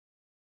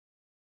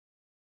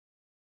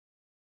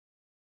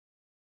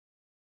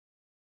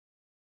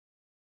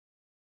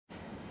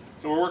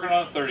So we're working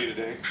on a 30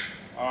 today.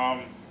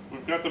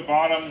 We've got the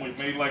bottom, we've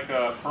made like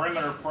a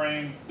perimeter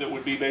frame that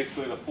would be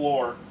basically the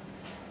floor.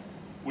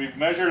 We've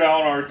measured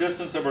out our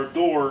distance of our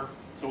door,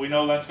 so we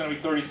know that's going to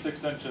be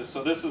 36 inches.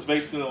 So this is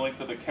basically the length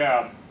of the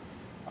cab.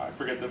 I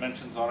forget the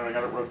dimensions on it, I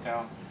got it wrote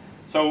down.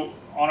 So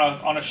on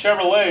a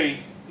Chevrolet,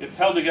 it's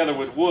held together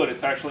with wood,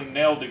 it's actually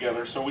nailed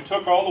together. So we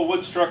took all the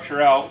wood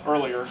structure out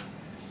earlier,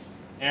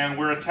 and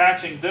we're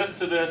attaching this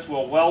to this.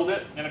 We'll weld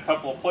it in a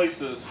couple of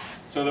places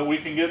so that we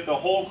can get the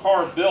whole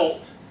car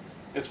built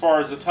as far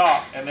as the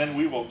top, and then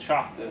we will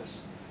chop this.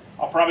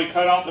 I'll probably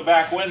cut out the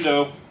back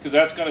window because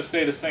that's going to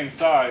stay the same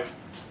size,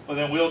 but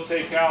then we'll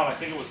take out, I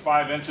think it was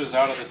 5 inches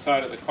out of the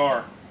side of the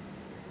car,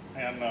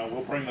 and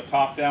we'll bring the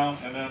top down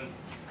and then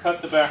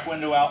cut the back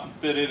window out and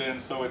fit it in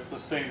so it's the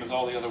same as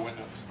all the other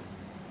windows.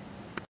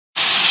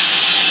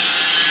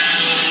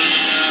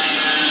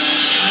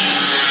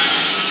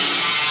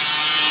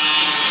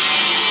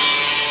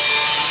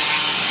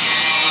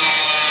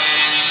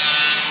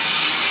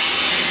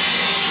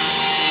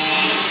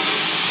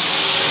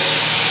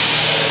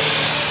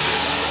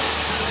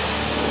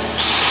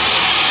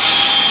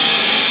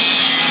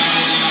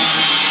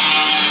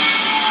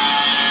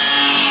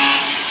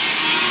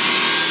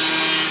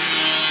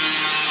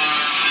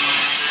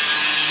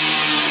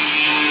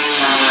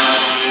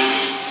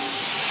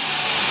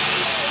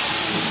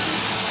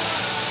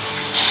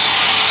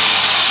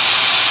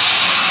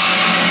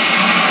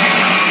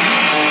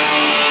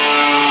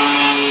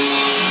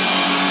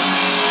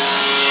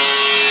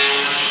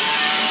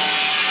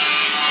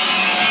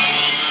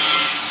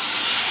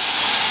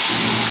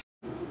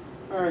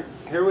 Alright,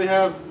 here we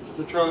have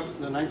the truck,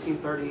 the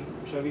 1930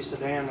 Chevy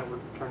sedan that we're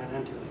turning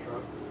into the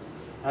truck.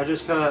 I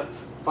just cut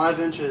 5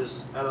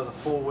 inches out of the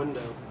full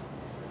window,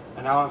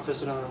 and now I'm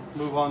fixing to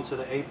move on to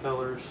the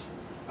A-pillars.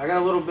 I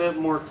got a little bit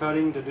more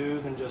cutting to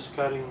do than just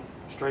cutting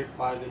straight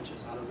 5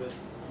 inches out of it,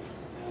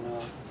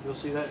 and you'll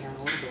see that here in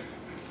a little bit.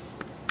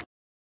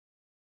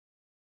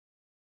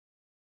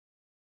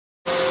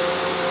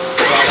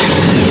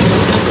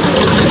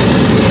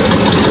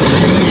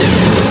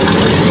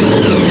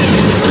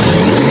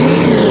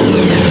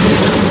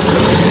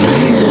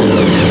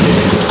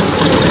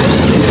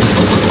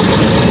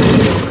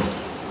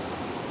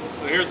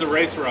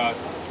 Race rod.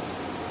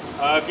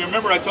 If you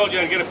remember, I told you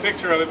I'd get a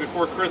picture of it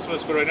before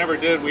Christmas, but I never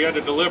did. We had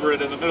to deliver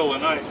it in the middle of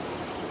the night.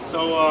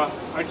 So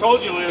I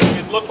told you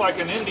it looked like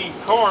an Indy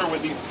car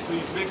with these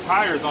big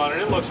tires on it.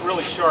 It looks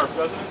really sharp,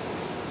 doesn't it?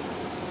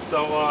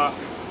 So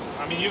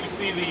I mean, you can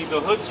see the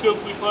hood scoop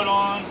we put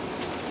on.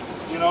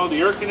 You know, the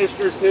air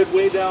conditioner's hid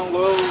way down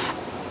low.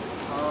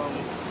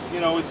 You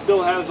know, it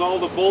still has all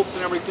the bolts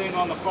and everything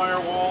on the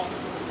firewall.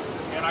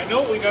 And I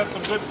know we got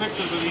some good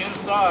pictures of the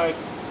inside.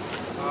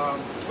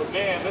 But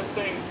man, this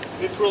thing,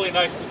 it's really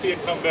nice to see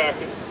it come back.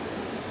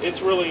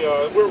 It's really,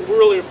 we're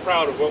really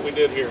proud of what we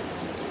did here.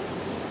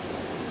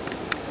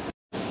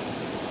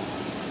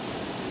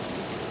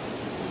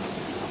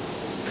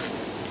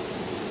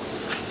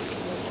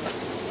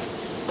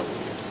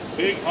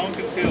 Big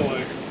honking tail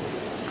light.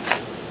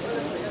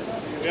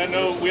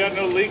 We had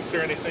no leaks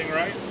or anything,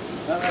 right?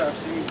 I've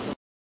seen some.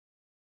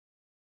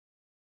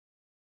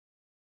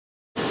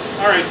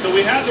 Alright, so we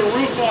had the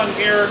roof on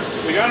here.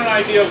 We got an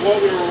idea of what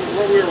we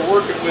were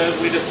working with.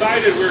 We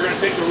decided we were going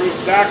to take the roof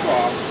back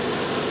off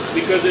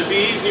because it'd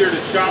be easier to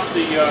chop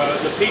the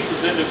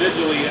pieces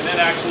individually and then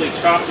actually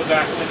chop the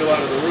back window out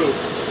of the roof.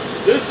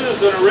 This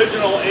is an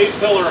original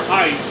 8-pillar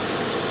height,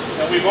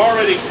 and we've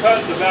already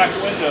cut the back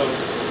windows.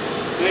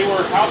 They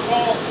were how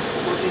tall?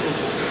 14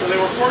 inches. So they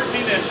were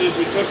 14 inches.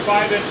 We took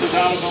 5 inches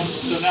out of them,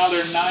 so now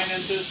they're 9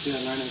 inches?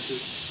 Yeah, 9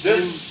 inches.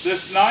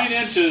 This 9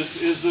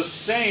 inches is the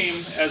same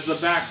as the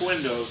back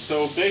window.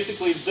 So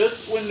basically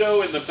this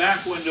window and the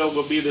back window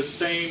will be the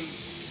same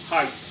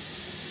height.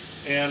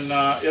 And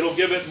it'll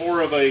give it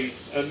more of a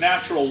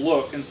natural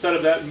look. Instead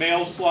of that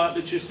mail slot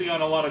that you see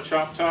on a lot of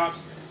chop tops,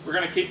 we're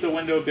going to keep the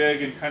window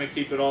big and kind of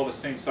keep it all the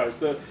same size.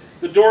 The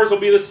doors will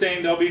be the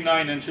same. They'll be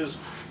 9 inches.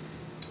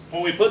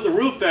 When we put the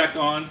roof back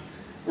on,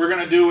 we're going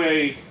to do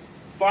a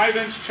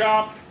 5-inch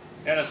chop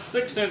and a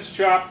 6-inch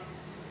chop.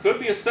 Could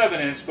be a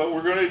 7-inch, but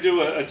we're going to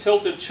do a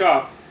tilted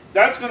chop.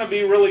 That's going to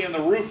be really in the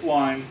roof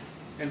line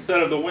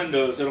instead of the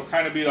windows. It'll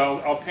kind of be,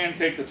 I'll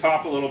pancake the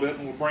top a little bit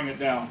and we'll bring it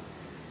down.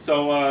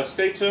 So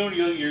stay tuned.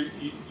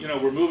 You know,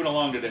 we're moving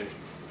along today.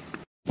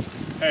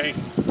 Hey,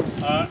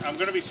 I'm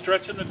going to be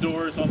stretching the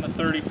doors on the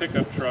 30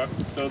 pickup truck.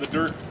 So the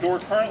door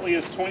currently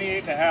is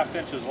 28.5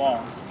 inches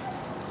long.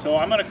 So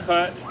I'm going to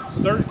cut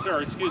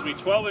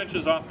 12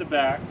 inches off the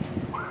back.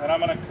 And I'm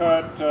going to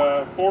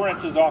cut 4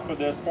 inches off of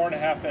this,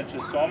 4.5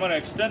 inches. So I'm going to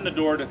extend the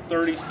door to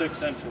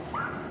 36 inches.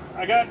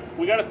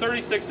 We got a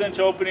 36-inch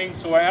opening,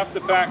 so I have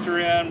to factor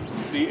in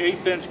the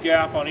 1/8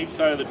 gap on each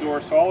side of the door.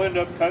 So I'll end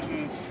up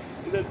cutting,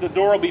 the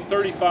door will be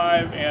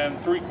 35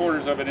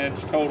 3/4 of an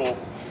inch total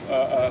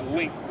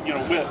length,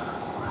 width.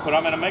 But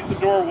I'm going to make the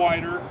door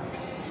wider,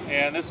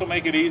 and this will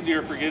make it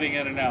easier for getting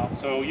in and out.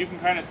 So you can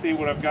kind of see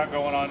what I've got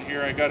going on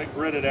here. I got it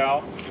gridded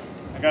out.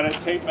 I got it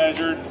tape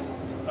measured.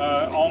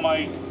 All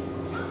my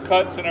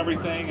cuts and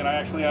everything, and I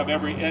actually have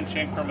every inch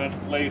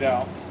increment laid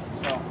out.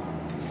 So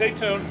stay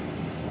tuned,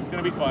 it's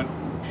going to be fun.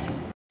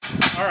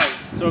 Alright,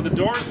 so the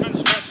door has been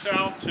stretched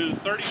out to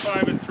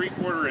 35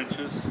 3/4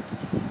 inches.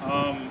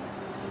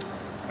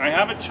 I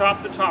haven't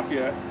chopped the top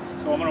yet,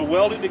 so I'm going to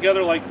weld it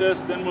together like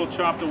this, then we'll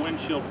chop the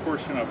windshield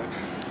portion of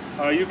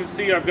it. You can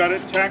see I've got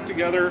it tacked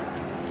together,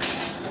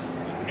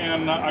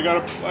 and I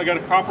got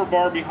a copper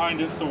bar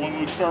behind it, so when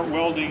we start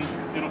welding,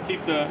 it'll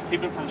keep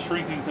it from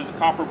shrinking, because the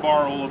copper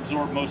bar will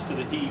absorb most of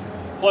the heat.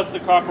 Plus the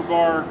copper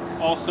bar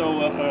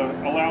also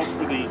allows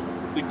for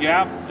the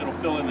gap. It'll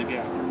fill in the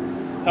gap,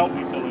 help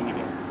me fill in the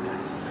gap.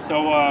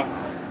 So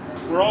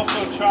we're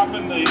also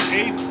chopping the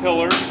A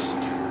pillars.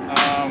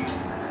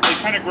 They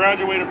kind of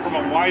graduated from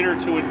a wider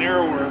to a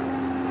narrower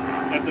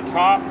at the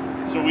top,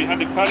 so we had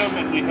to cut them,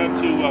 and we had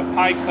to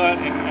pie cut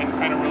and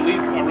kind of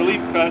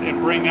relief cut and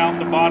bring out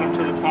the bottom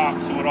to the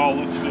top so it all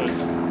looks good.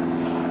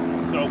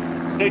 So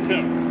stay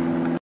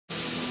tuned.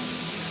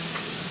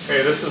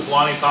 Okay, this is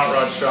Lonnie's Hot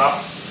Rod Shop.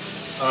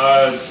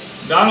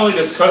 Not only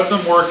does custom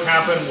work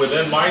happen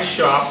within my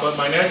shop, but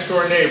my next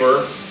door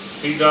neighbor,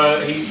 he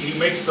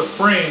makes the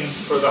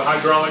frames for the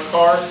hydraulic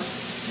cars,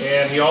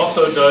 and he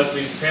also does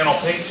these panel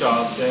paint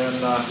jobs. And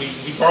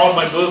he borrowed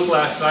my booth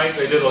last night.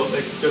 They did a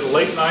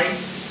late night,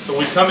 so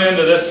we come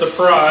into this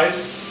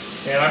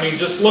surprise, and I mean,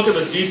 just look at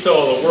the detail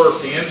of the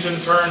work. The engine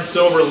turn,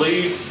 silver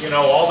leaf, you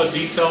know, all the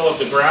detail of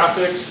the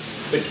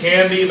graphics, the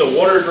CANDID, the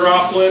water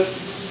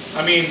droplets.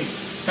 I mean,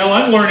 hell,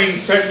 I'm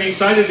learning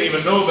techniques I didn't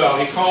even know about.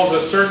 He calls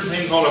a certain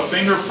thing called a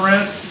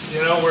fingerprint,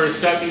 you know, where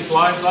it's got these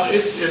lines on.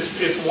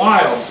 It's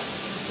wild.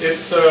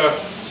 It's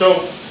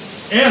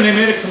and they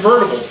made a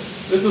convertible.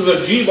 This is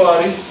a G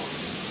body,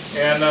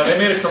 and they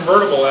made a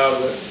convertible out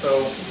of it. So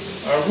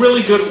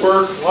really good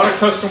work. A lot of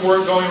custom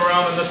work going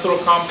around in this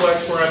little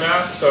complex where I'm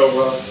at. So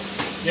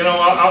you know,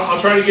 I'll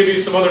try to give you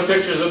some other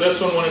pictures of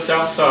this one when it's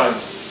outside.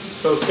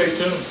 So stay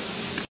tuned.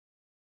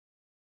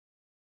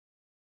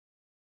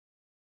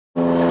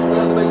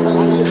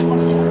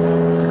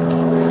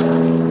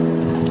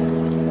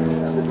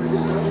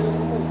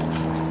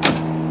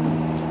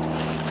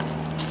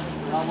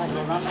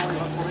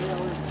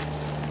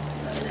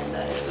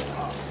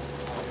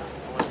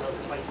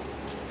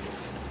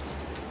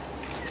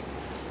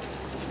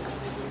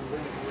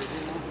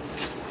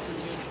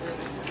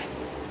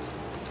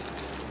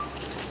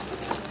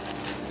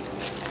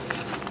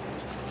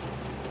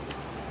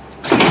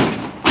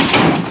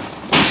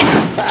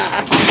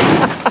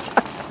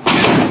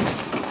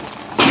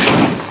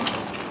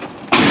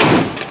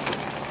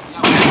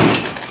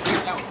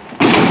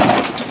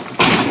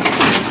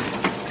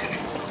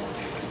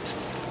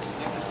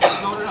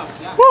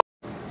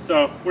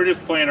 So we're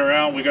just playing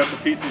around. We got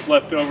the pieces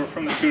left over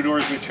from the 2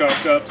 doors we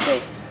chopped up. So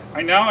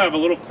I now have a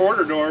little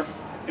quarter door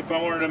if I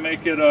wanted to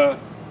make it a,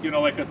 you know,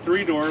 like a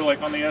 3 door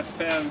like on the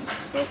S10s.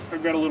 So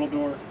I've got a little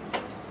door.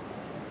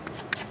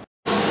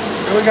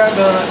 Here we got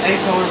the A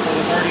pillar for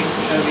the 30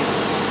 Chevy.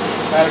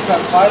 I had to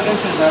cut 5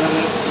 inches out of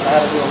it. I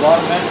had to do a lot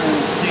of measuring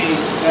to see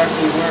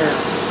exactly where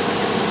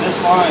this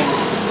line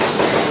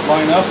would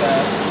line up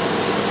at.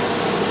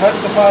 Cut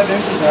the 5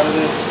 inches out of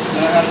it,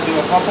 then I had to do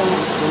a couple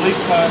relief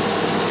cuts,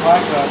 pie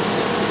cuts,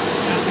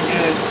 just to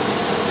get,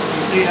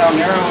 you see how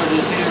narrow it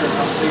is here and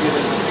how big it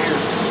is up here.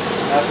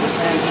 I have to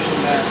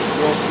transition that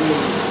real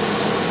smooth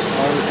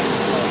so everything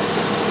will flow.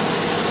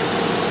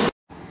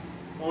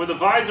 Well, with the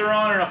visor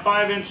on and a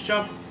 5-inch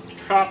chop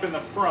in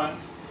the front,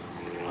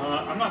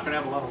 I'm not going to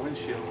have a lot of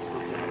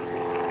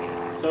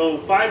windshields. So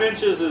 5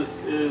 inches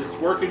is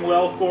working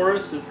well for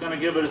us. It's going to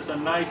give us a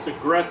nice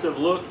aggressive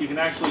look. You can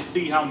actually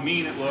see how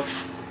mean it looks.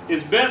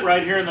 It's bent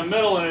right here in the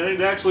middle, and it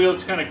actually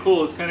looks kind of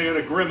cool. It's kind of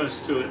got a grimace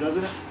to it,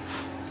 doesn't it?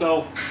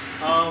 So,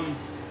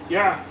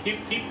 yeah,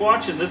 keep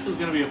watching. This is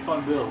going to be a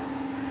fun build.